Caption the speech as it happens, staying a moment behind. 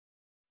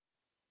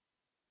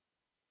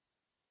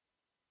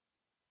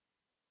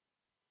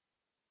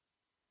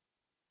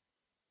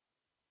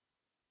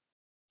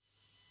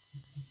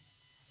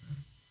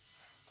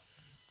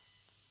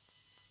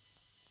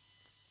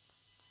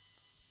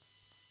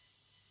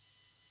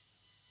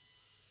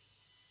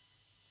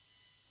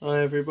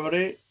Hi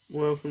everybody,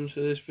 welcome to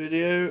this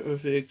video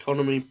of the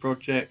economy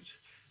project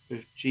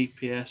with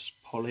GPS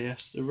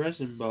polyester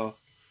resin bar.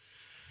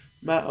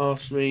 Matt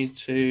asked me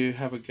to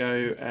have a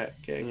go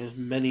at getting as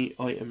many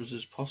items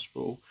as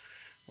possible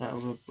out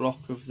of a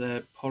block of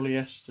their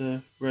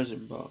polyester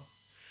resin bar.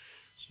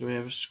 So we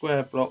have a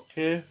square block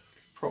here,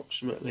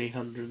 approximately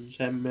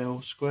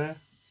 110mm square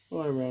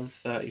by around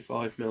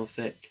 35mm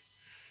thick.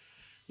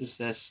 This is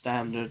their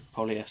standard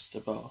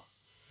polyester bar.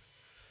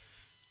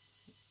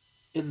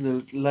 In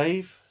the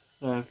lathe,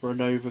 I have my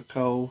Nova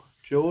Coal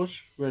jaws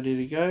ready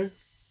to go.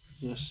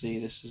 You'll see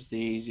this is the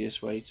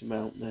easiest way to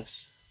mount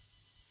this.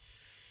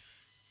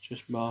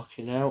 Just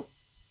marking out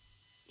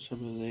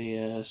some of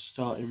the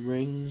starting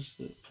rings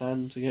that I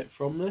plan to get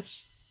from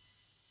this.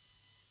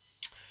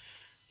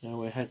 Now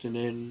we're heading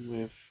in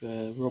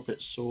with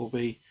Robert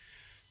Sorby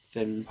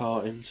thin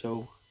parting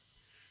tool,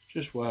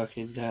 just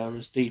working down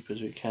as deep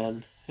as we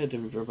can,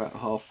 heading for about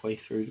halfway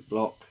through the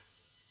block.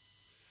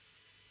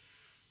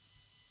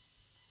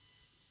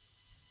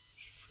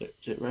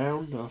 Flipped it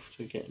round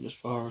after getting as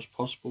far as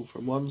possible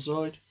from one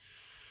side.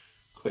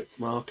 Quick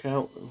mark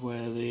out of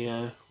where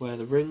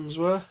the rings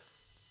were.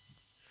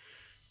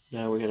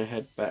 Now we're going to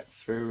head back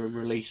through and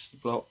release the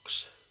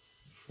blocks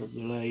from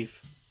the lathe.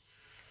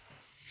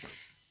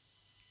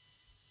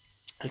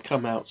 They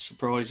come out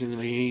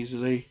surprisingly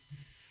easily,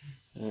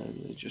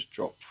 and they just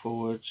drop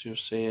forwards. You'll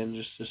see in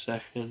just a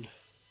second.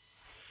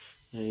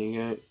 There you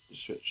go.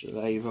 Switch the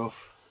lathe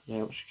off.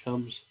 Now she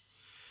comes.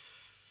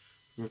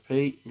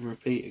 Repeat and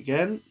repeat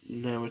again.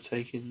 Now we're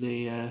taking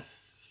the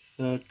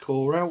third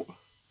core out.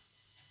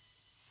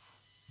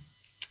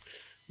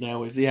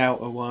 Now with the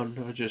outer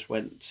one, I just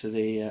went to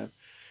the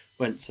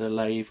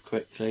lathe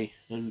quickly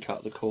and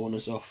cut the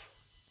corners off.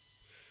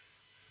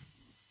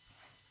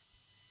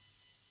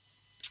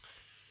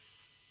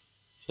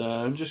 So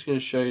I'm just going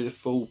to show you the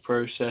full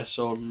process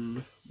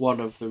on one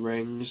of the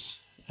rings.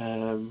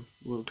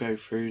 We'll go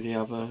through the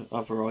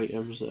other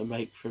items that I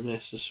make from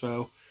this as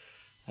well,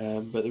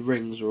 but the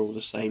rings are all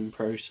the same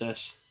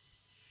process.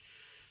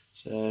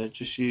 So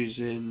just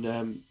using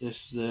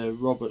this is the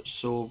Robert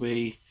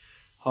Sorby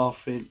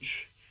 1/2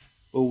 inch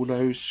ball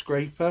nose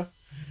scraper.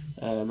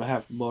 I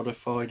have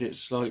modified it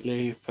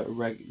slightly, put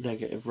a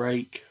negative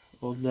rake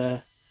on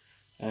there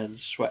and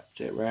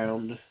swept it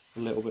round a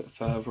little bit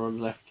further on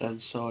the left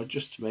hand side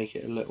just to make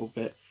it a little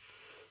bit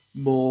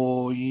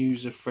more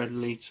user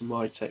friendly to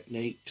my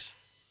techniques.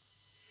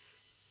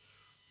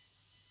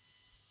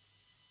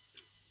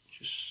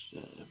 Just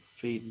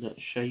feeding that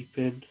shape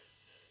in.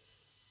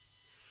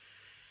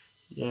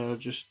 Now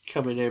just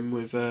coming in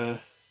with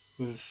a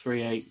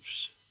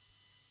 3/8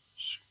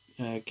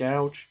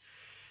 gouge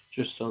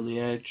just on the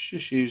edge,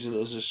 just using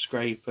it as a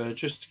scraper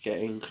just to get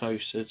in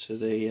closer to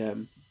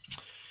the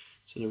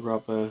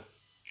rubber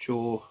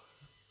jaw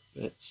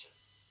bits.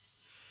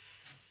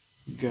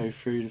 Go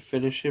through the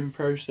finishing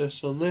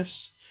process on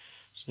this.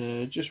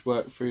 So just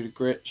work through the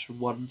grits from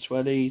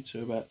 120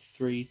 to about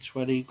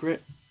 320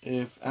 grit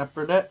of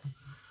Abrinet.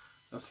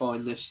 I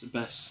find this the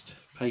best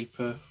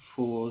paper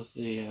for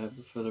the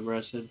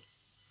resin.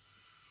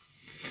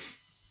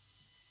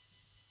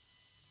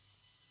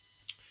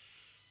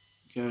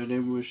 Going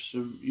in with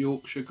some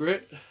Yorkshire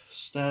grit,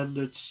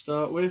 standard to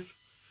start with.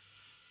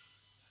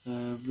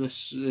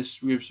 This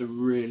gives a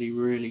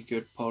really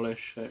good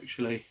polish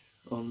actually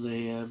on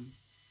the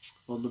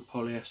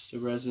polyester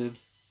resin.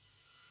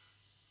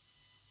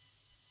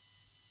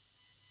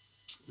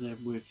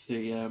 Then with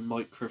the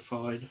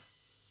microfine,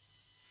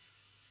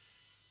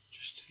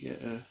 just to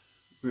get a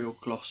real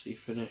glossy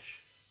finish.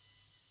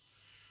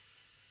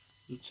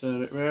 We'll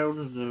turn it round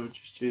and then we'll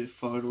just do the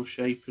final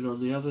shaping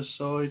on the other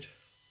side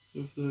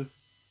of the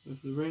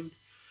ring.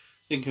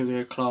 I think I'm going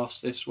to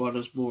class this one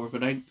as more of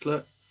an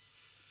anklet.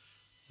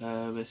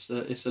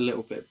 It's a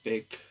little bit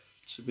big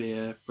to be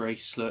a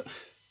bracelet.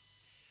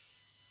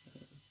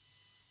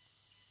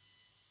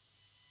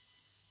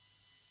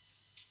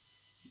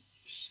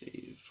 Just see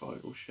the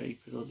final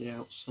shaping on the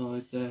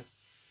outside there.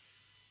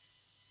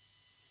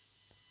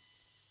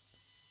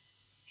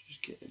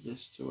 Just getting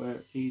this to where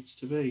it needs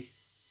to be.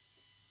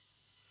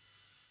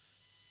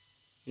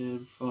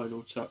 And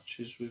final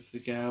touches with the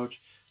gouge.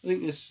 I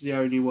think this is the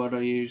only one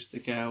I used the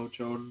gouge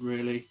on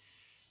really.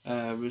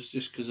 It's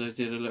just because I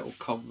did a little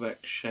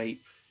convex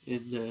shape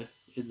in the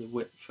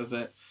width of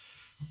it,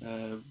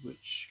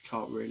 which you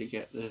can't really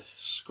get the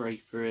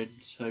scraper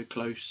in so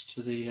close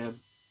to the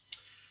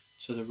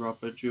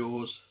rubber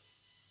jaws.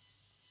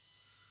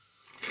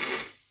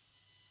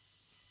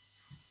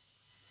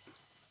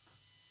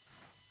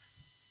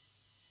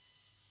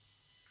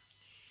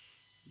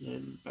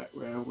 Then back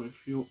round with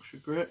Yorkshire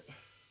grit.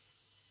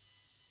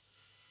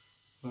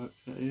 Work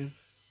that in.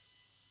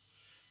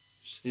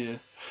 See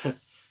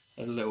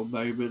a little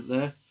moment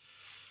there,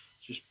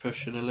 just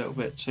pushing a little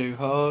bit too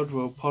hard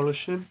while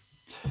polishing,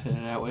 and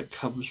out it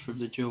comes from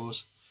the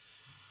jaws.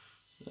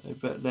 So,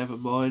 but never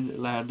mind, it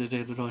landed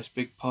in a nice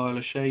big pile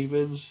of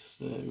shavings,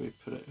 so we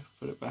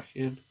put it back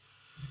in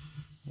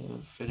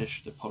and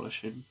finish the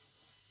polishing.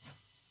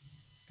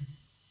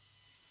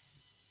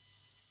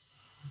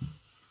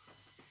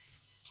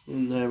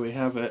 And there we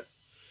have it.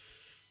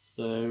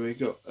 So we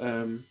got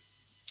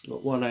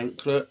one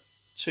anklet,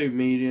 two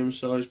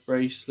medium-sized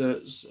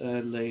bracelets,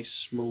 and a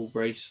small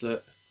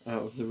bracelet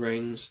out of the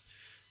rings.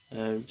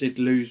 Did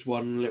lose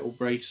one little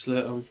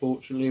bracelet,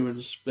 unfortunately,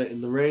 when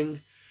splitting the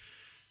ring.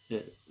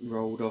 It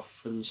rolled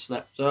off and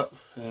snapped up.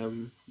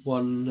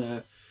 One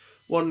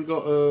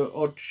got a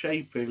odd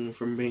shaping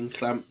from being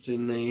clamped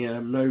in the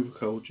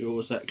Novacold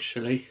jaws,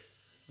 actually.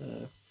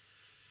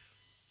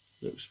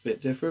 Looks a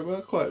bit different, but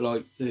I quite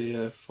like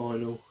the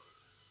final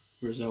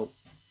result.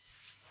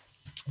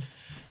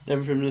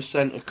 Then from the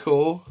centre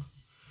core,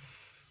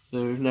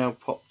 so we've now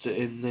popped it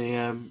in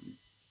the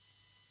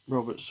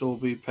Robert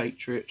Sorby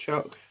Patriot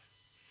chuck.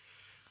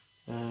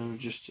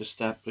 Just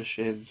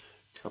establishing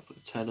a couple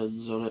of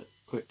tenons on it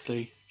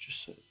quickly,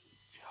 just to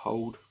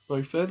hold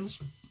both ends.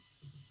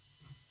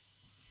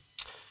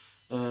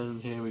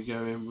 And here we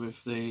go in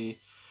with the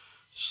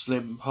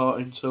slim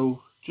parting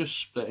tool, just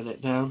splitting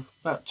it down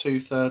about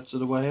 2/3 of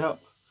the way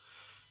up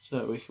so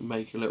that we can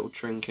make a little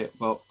trinket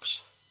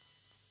box.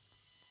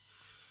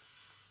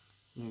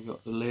 We've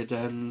got the lid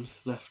end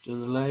left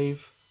in the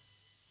lathe,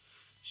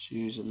 just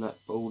using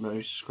that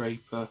bullnose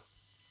scraper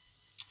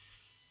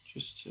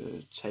just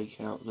to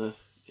take out the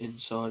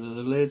inside of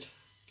the lid,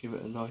 give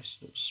it a nice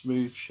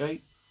smooth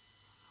shape.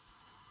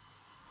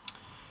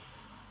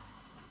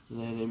 And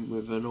then in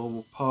with a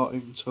normal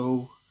parting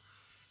tool,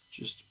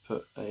 just to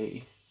put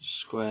a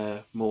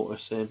square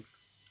mortise in.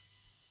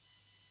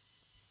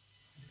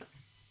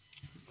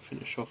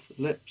 Finish off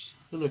the lips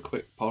and a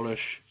quick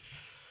polish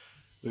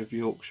with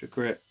Yorkshire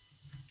grit.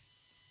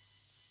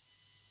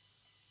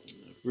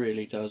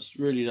 Really does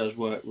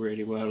work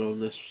really well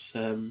on this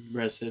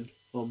resin,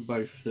 on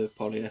both the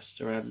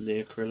polyester and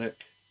the acrylic.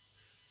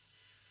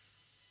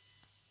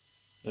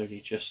 Only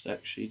just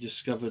actually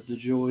discovered the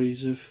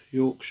joys of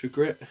Yorkshire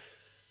grit.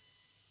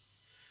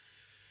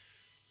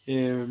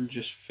 Here I'm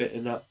just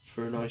fitting up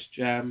for a nice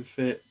jam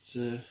fit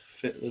to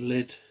fit the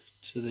lid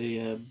to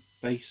the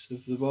base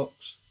of the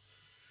box,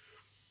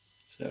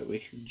 so we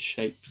can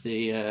shape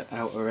the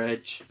outer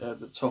edge at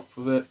the top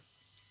of it.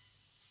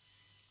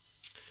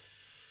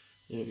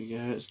 There we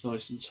go, it's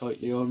nice and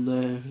tightly on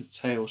there.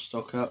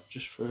 Tailstock up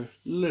just for a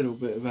little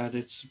bit of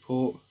added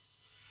support.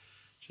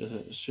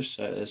 It's just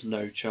so there's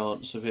no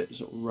chance of it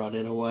sort of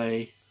running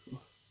away.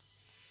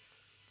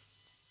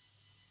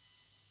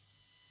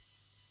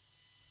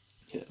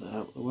 Get that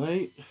out of the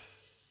way.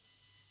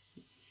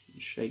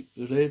 Shape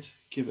the lid,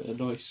 give it a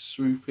nice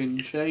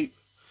swooping shape.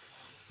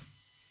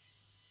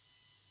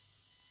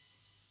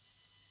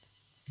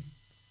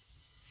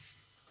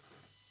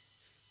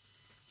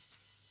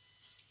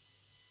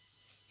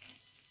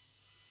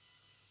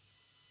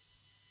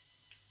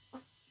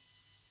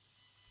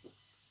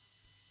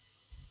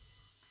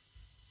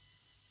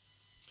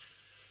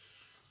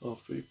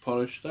 After we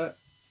polish that,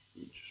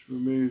 just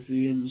remove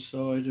the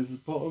inside of the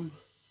bottom.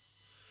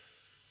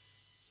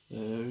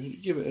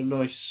 Give it a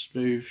nice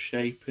smooth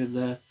shape in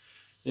there.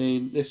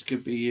 And this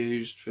could be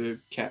used for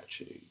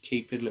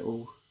keeping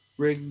little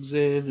rings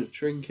in, or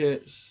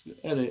trinkets,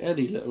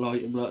 any little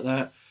item like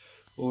that.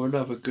 Or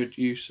another good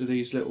use of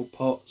these little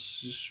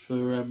pots is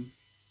for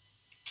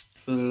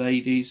the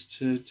ladies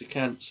to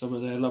decant some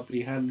of their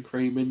lovely hand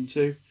cream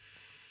into.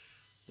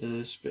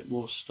 It's a bit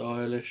more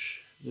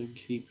stylish than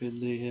keeping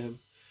the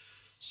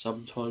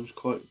sometimes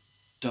quite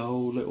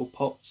dull little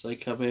pots they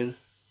come in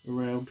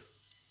around.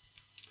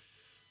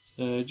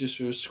 Just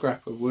with a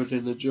scrap of wood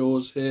in the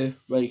jaws here,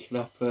 making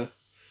up a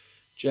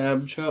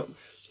jam chuck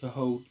to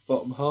hold the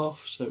bottom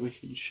half so we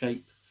can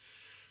shape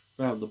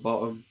around the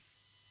bottom,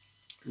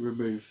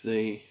 remove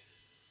the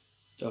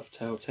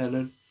dovetail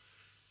tenon,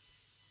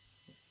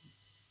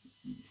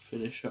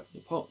 finish up the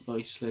pot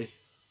nicely.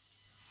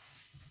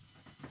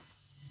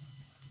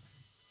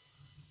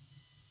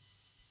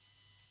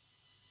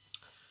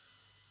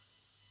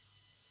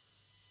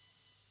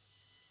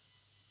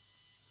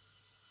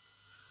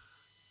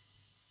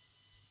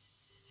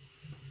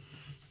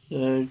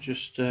 So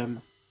just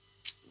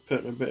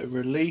putting a bit of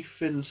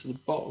relief into the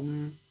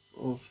bottom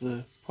of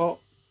the pot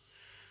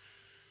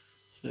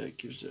so it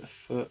gives it a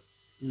foot,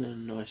 and then a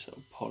nice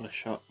little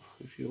polish up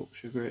with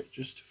Yorkshire grit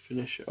just to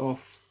finish it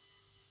off.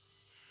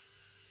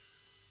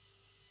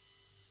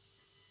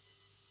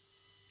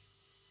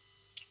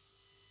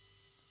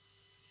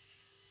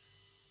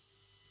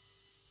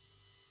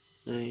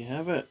 There you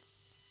have it,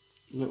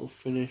 little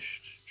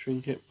finished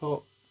trinket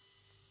pot,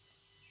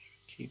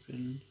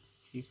 keeping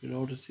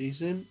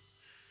oddities in.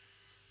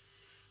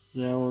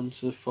 Now on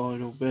to the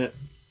final bit.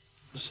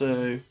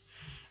 So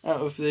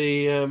out of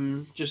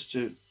the just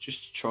to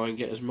try and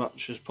get as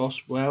much as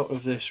possible out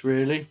of this,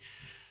 really,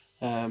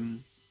 the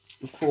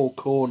four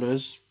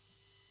corners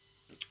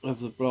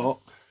of the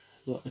block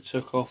that I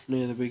took off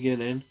near the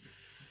beginning,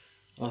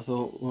 I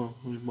thought, well,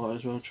 we might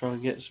as well try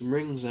and get some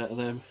rings out of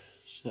them.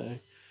 So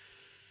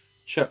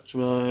chucked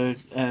my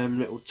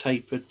little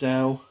tapered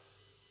dowel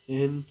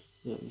in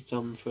that was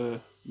done for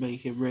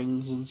making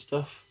rings and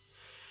stuff.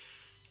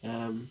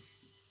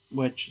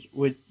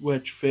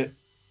 Wedge fit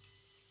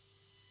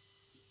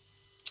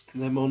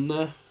them on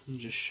there. and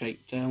just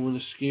shake down with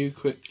a skew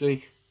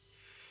quickly.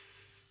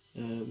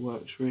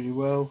 Works really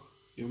well.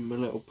 Give them a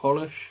little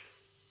polish,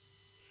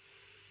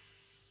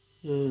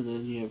 and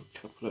then you have a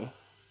couple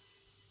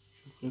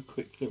of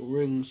quick little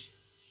rings.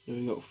 So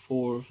we've got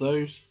 4 of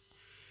those.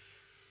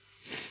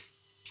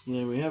 And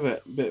there we have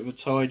it, a bit of a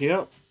tidy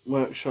up.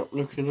 Workshop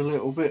looking a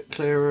little bit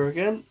clearer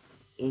again.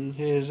 And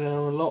here's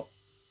our lot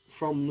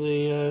from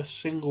the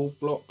single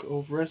block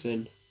of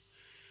resin.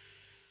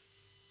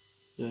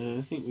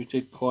 I think we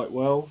did quite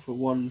well for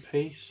one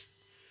piece.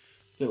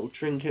 Little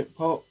trinket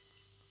pot,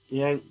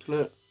 the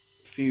anklet,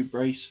 a few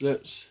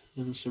bracelets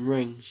and some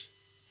rings.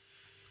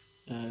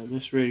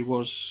 This really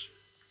was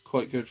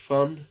quite good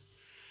fun.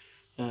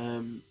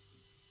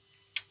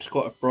 It's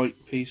quite a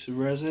bright piece of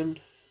resin.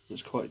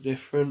 It's quite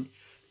different.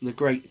 And the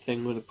great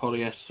thing with the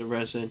polyester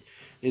resin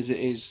is it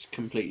is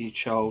completely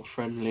child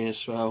friendly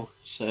as well.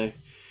 So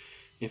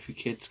if your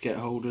kids get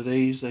hold of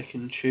these, they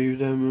can chew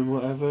them and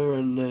whatever,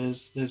 and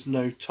there's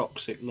no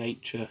toxic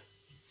nature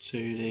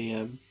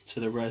to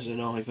the resin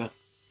either,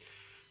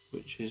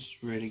 which is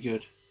really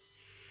good.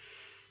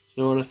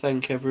 So I want to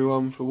thank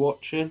everyone for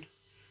watching.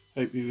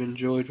 Hope you've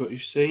enjoyed what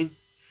you've seen.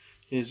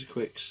 Here's a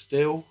quick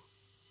still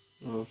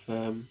of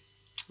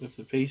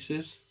the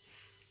pieces,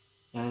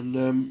 and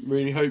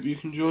really hope you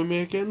can join me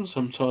again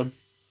sometime.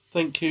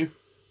 Thank you.